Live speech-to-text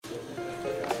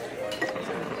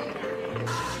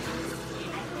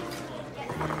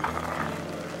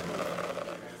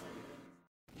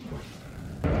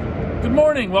Good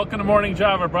morning. Welcome to Morning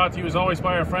Java, brought to you as always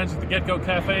by our friends at the Get Go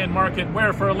Cafe and Market,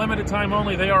 where for a limited time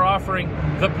only they are offering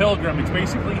the Pilgrim. It's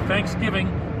basically Thanksgiving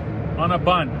on a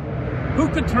bun. Who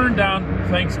could turn down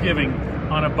Thanksgiving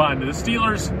on a bun? The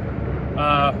Steelers,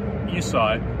 you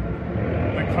saw it.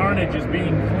 The carnage is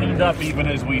being cleaned up even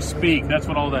as we speak. That's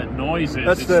what all that noise is.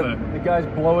 That's the guys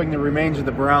blowing the remains of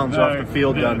the Browns off the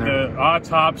field down there. The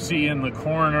autopsy in the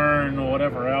coroner and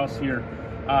whatever else here.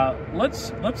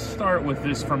 Let's start with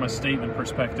this from a statement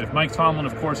perspective. Mike Tomlin,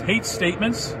 of course, hates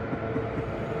statements.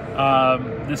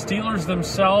 The Steelers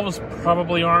themselves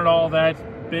probably aren't all that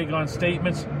big on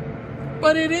statements,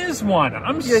 but it is one.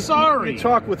 I'm sorry. You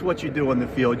talk with what you do on the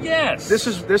field. Yes. This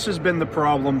has been the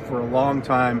problem for a long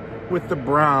time with the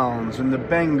Browns and the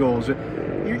Bengals.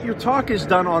 Your talk is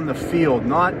done on the field,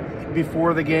 not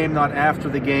before the game, not after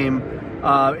the game.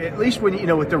 At least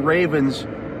when with the Ravens,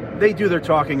 they do their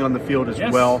talking on the field as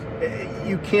well.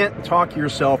 You can't talk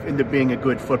yourself into being a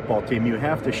good football team. You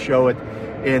have to show it.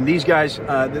 And these guys,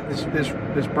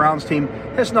 this Browns team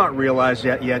has not realized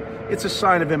that yet. It's a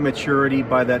sign of immaturity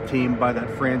by that team, by that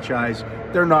franchise.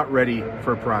 They're not ready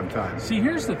for prime time. See,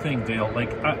 here's the thing, Dale.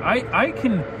 Like, I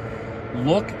can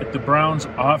look at the Browns'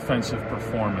 offensive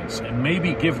performance and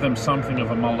maybe give them something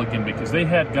of a mulligan because they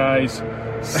had guys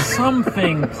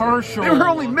something partial. They were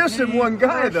only missing one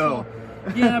guy, though.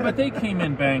 Yeah, but they came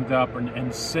in banged up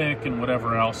and sick and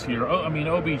whatever else here. I mean,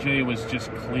 OBJ was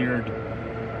just cleared,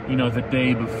 the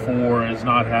day before as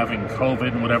not having COVID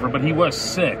and whatever, but he was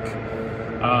sick.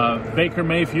 Baker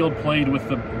Mayfield played with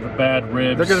the bad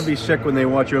ribs. They're going to be sick when they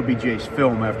watch OBJ's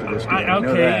film after this game.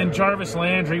 And Jarvis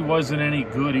Landry wasn't any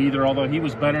good either, although he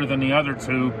was better than the other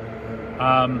two.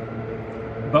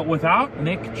 But without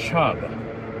Nick Chubb,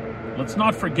 let's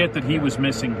not forget that he was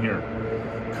missing here.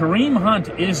 Kareem Hunt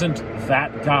isn't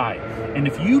that guy. And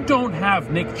if you don't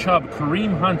have Nick Chubb,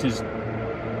 Kareem Hunt is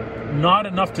not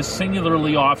enough to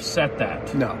singularly offset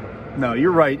that. No, you're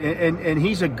right. And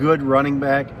he's a good running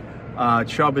back.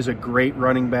 Chubb is a great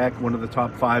running back, one of the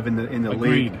top 5 in the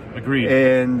league. Agreed.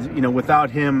 And, without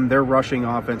him, their rushing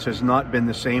offense has not been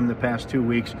the same the past 2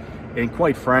 weeks. And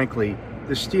quite frankly,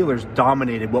 the Steelers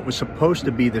dominated what was supposed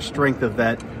to be the strength of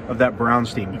that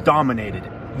Browns team. Dominated.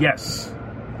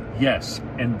 Yes,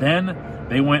 and then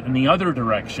they went in the other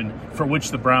direction, for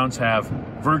which the Browns have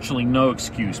virtually no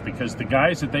excuse, because the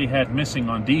guys that they had missing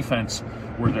on defense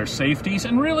were their safeties.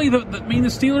 And really, the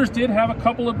Steelers did have a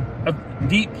couple of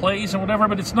deep plays and whatever,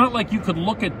 but it's not like you could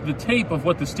look at the tape of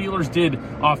what the Steelers did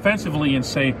offensively and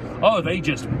say, oh, they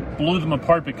just blew them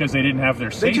apart because they didn't have their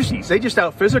safeties. They just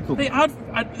out-physicaled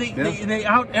them. They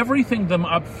out-everything them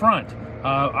up front.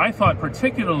 I thought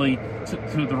particularly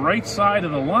to the right side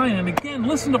of the line. And again,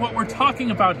 listen to what we're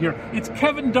talking about here. It's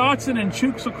Kevin Dotson and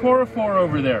Chuks Okorafor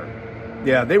over there.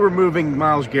 Yeah, they were moving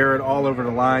Myles Garrett all over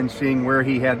the line, seeing where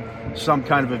he had some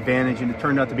kind of advantage, and it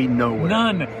turned out to be nowhere.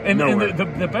 None. And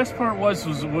the best part was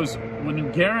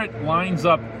when Garrett lines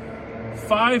up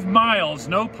 5 miles,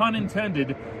 no pun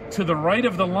intended, to the right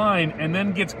of the line and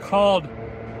then gets called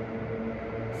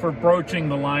for broaching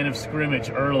the line of scrimmage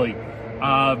early.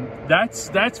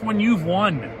 That's when you've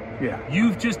won. Yeah.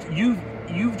 You've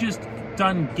just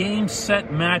done game,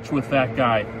 set, match with that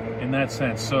guy in that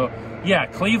sense. So yeah,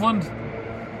 Cleveland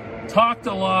talked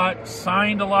a lot,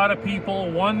 signed a lot of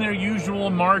people, won their usual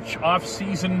March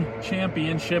off-season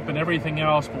championship and everything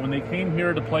else, but when they came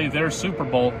here to play their Super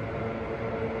Bowl,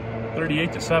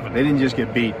 38-7. They didn't just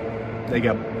get beat; they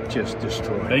got just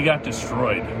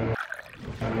destroyed.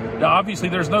 Now, obviously,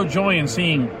 there's no joy in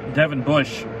seeing Devin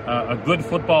Bush, a good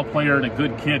football player and a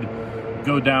good kid,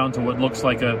 go down to what looks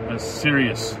like a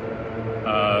serious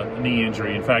knee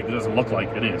injury. In fact, it doesn't look like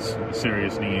it is a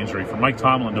serious knee injury. For Mike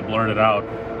Tomlin to blurt it out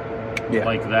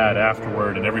like that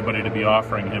afterward, and everybody to be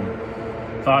offering him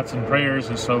thoughts and prayers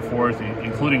and so forth,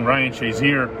 including Ryan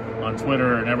Shazier on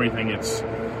Twitter and everything, he's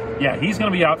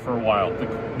going to be out for a while.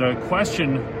 The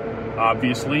question,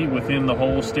 obviously, within the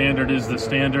whole standard is the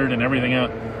standard and everything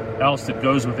else that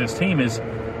goes with this team is,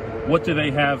 what do they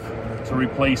have to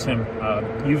replace him?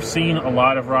 You've seen a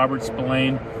lot of Robert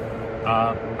Spillane.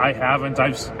 I haven't.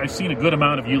 I've seen a good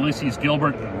amount of Ulysses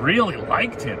Gilbert and really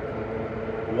liked him.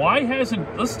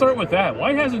 Let's start with that.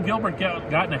 Why hasn't Gilbert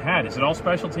gotten a hat? Is it all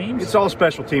special teams? It's all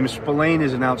special teams. Spillane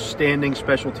is an outstanding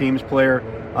special teams player.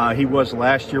 He was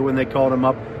last year when they called him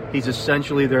up. He's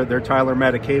essentially their Tyler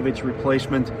Matakevich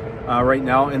replacement right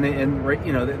now, and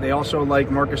they also like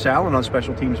Marcus Allen on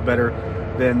special teams better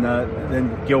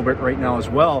than Gilbert right now as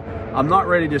well. I'm not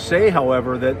ready to say,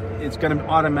 however, that it's going to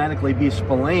automatically be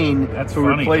Spillane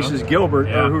replaces Gilbert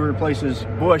or who replaces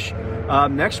Bush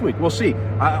next week. We'll see.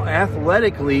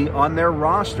 Athletically, on their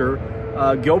roster,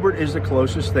 Gilbert is the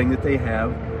closest thing that they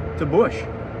have to Bush.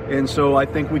 And so I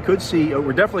think we could see,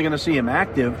 we're definitely going to see him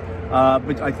active,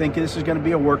 but I think this is going to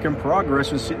be a work in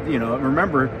progress.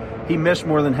 Remember, he missed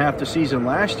more than half the season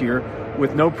last year.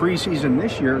 With no preseason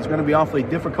this year, it's going to be awfully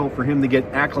difficult for him to get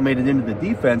acclimated into the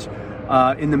defense.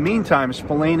 In the meantime,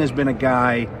 Spillane has been a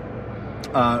guy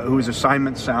who is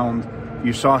assignment sound.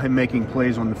 You saw him making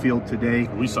plays on the field today.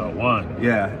 We saw one.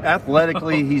 Yeah,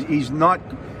 athletically, he's not.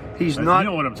 You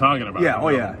know what I'm talking about. Yeah. Oh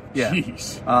yeah.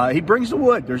 Jeez. He brings the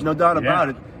wood. There's no doubt about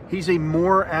it. He's a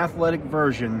more athletic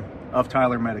version of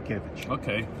Tyler Matakevich.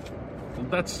 Okay, well,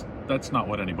 that's not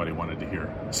what anybody wanted to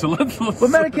hear. So let's. But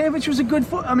Matakevich was a good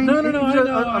foot. I mean, no.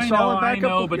 A solid backup. I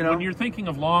know. But when you're thinking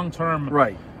of long term,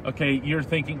 right? Okay, you're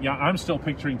thinking. Yeah, I'm still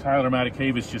picturing Tyler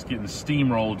Matakevich just getting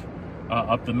steamrolled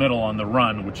up the middle on the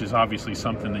run, which is obviously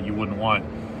something that you wouldn't want.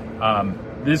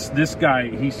 This guy,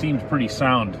 he seemed pretty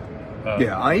sound.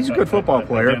 He's a good football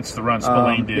player against the run.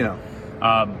 Spillane did.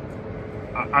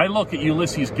 I look at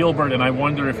Ulysses Gilbert and I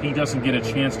wonder if he doesn't get a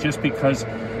chance just because,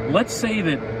 let's say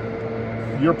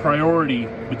that your priority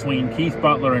between Keith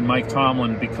Butler and Mike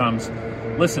Tomlin becomes,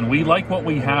 listen, we like what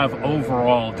we have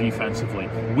overall defensively.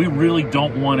 We really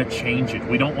don't want to change it.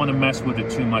 We don't want to mess with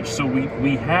it too much. So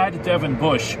we had Devin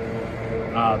Bush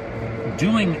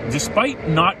doing, despite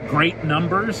not great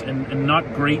numbers and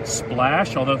not great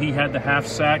splash, although he had the half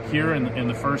sack here in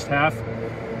the first half,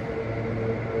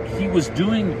 he was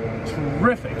doing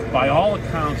terrific by all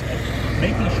accounts at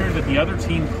making sure that the other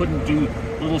team couldn't do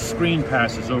little screen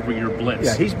passes over your blitz.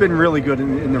 Yeah, he's been really good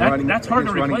in the running. That's hard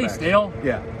to replace, Dale.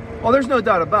 Yeah. Well, there's no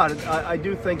doubt about it. I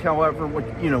do think, however,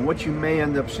 what you may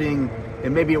end up seeing,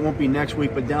 and maybe it won't be next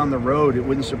week, but down the road, it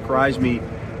wouldn't surprise me,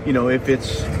 if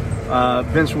it's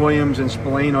Vince Williams and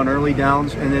Spillane on early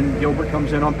downs, and then Gilbert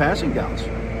comes in on passing downs.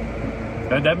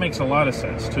 That makes a lot of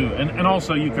sense too, and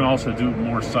also you can also do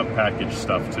more sub-package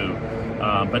stuff too.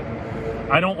 But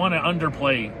I don't want to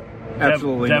underplay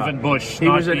Devin Bush. He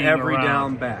was an every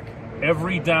down back.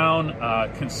 Every down,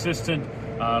 consistent.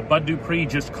 Bud Dupree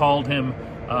just called him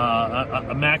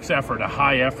a max effort, a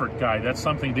high effort guy. That's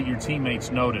something that your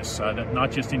teammates notice,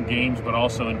 not just in games but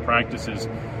also in practices.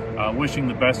 Wishing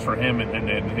the best for him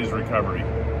and his recovery.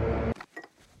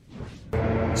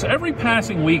 So every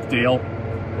passing week, Dale,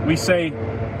 we say,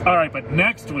 all right, but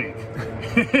next week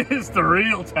is the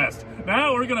real test.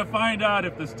 Now we're going to find out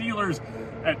if the Steelers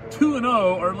at 2-0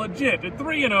 are legit, at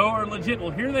 3-0 are legit. Well,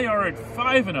 here they are at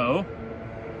 5-0,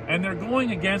 and they're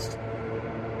going against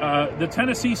the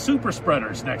Tennessee Super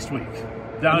Spreaders next week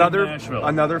down in Nashville.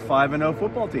 Another 5-0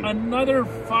 football team. Another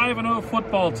 5-0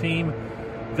 football team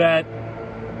that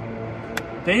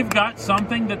they've got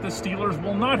something that the Steelers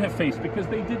will not have faced because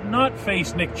they did not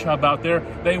face Nick Chubb out there.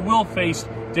 They will face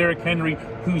Derrick Henry,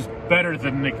 who's better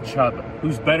than Nick Chubb,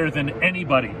 who's better than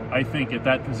anybody, I think, at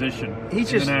that position in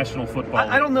the National Football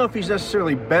League. I don't know if he's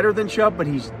necessarily better than Chubb, but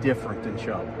he's different than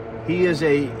Chubb. He is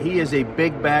a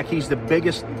big back. He's the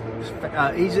biggest.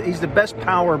 He's the best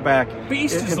power back.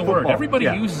 Beast is the word. Everybody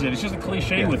uses it. It's just a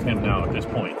cliche with him now at this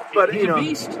point. But he's a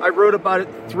beast. I wrote about it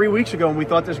 3 weeks ago, and we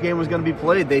thought this game was going to be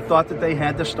played. They thought that they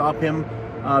had to stop him,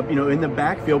 in the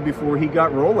backfield before he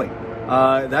got rolling.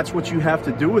 That's what you have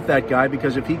to do with that guy,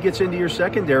 because if he gets into your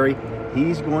secondary,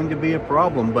 he's going to be a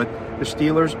problem. But the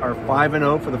Steelers are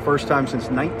 5-0 for the first time since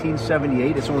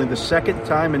 1978. It's only the second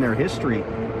time in their history,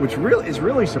 which is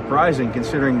really surprising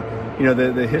considering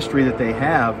the history that they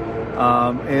have.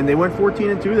 And they went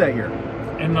 14-2 that year.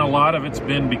 And a lot of it's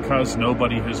been because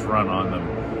nobody has run on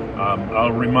them.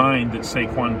 I'll remind that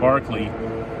Saquon Barkley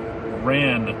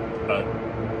ran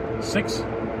 6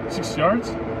 yards.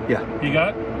 Yeah, he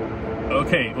got.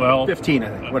 Okay, well, 15, I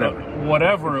think.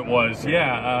 Whatever it was,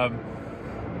 yeah.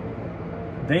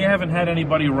 They haven't had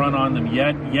anybody run on them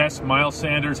yet. Yes, Miles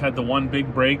Sanders had the one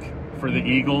big break for the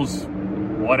Eagles.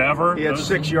 Whatever. He had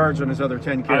 6 yards on his other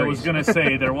 10 carries. I was going to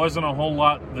say, there wasn't a whole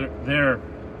lot there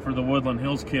for the Woodland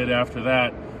Hills kid after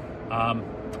that.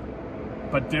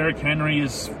 But Derrick Henry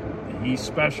he's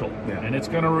special. Yeah. And it's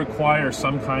going to require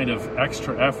some kind of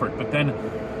extra effort. But then,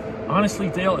 honestly,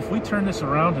 Dale, if we turn this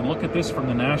around and look at this from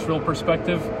the Nashville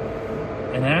perspective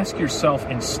and ask yourself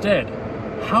instead,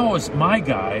 how is my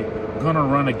guy going to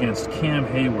run against Cam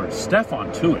Hayward?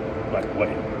 Stephon Tuitt, by the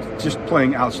way. Just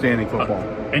playing outstanding football.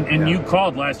 And you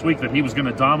called last week that he was going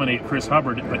to dominate Chris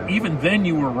Hubbard, but even then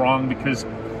you were wrong because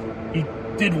he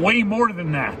did way more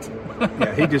than that.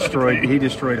 Yeah, he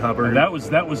destroyed Hubbard. That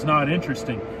was not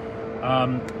interesting.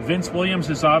 Vince Williams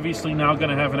is obviously now going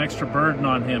to have an extra burden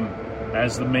on him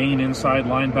as the main inside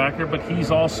linebacker, but he's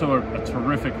also a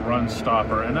terrific run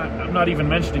stopper. And I'm not even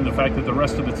mentioning the fact that the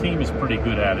rest of the team is pretty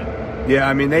good at it. Yeah,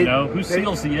 I mean, who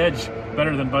seals the edge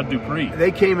better than Bud Dupree.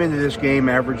 They came into this game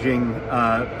averaging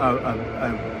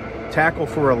a tackle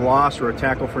for a loss or a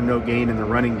tackle for no gain in the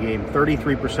running game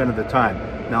 33% of the time.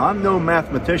 Now, I'm no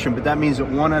mathematician, but that means that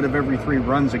 1 out of every 3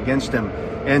 runs against him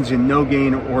ends in no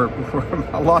gain or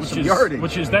a loss of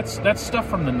yardage. That's stuff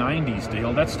from the 90s,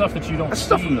 Dale. That's stuff that you don't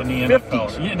see in the 50s.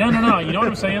 NFL. Yeah, no. You know what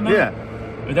I'm saying? Yeah.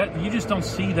 You just don't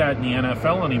see that in the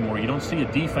NFL anymore. You don't see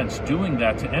a defense doing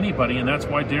that to anybody, and that's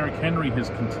why Derrick Henry has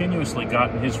continuously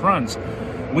gotten his runs.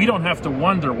 We don't have to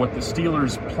wonder what the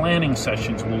Steelers' planning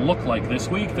sessions will look like this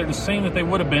week. They're the same that they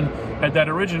would have been had that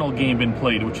original game been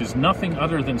played, which is nothing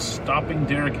other than stopping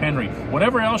Derrick Henry.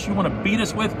 Whatever else you want to beat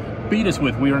us with, beat us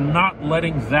with. We are not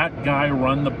letting that guy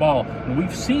run the ball. And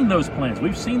we've seen those plans.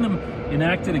 We've seen them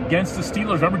enacted against the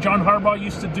Steelers. Remember, John Harbaugh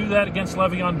used to do that against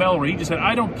Le'Veon Bell, where he just said,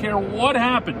 I don't care what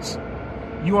happens.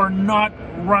 You are not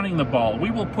running the ball.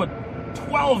 We will put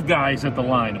 12 guys at the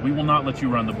line. We will not let you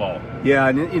run the ball. Yeah,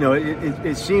 and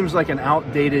it seems like an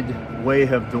outdated way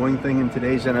of doing things in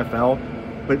today's NFL.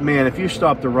 But, man, if you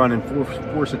stop the run and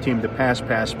force a team to pass,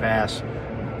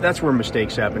 that's where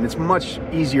mistakes happen. It's much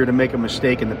easier to make a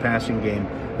mistake in the passing game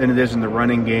than it is in the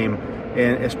running game,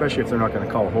 and especially if they're not going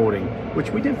to call holding, which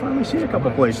we did finally see a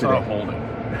couple plays today.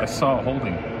 I saw a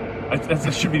holding.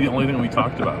 That should be the only thing we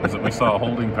talked about, is that we saw a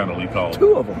holding penalty called.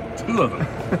 Two of them.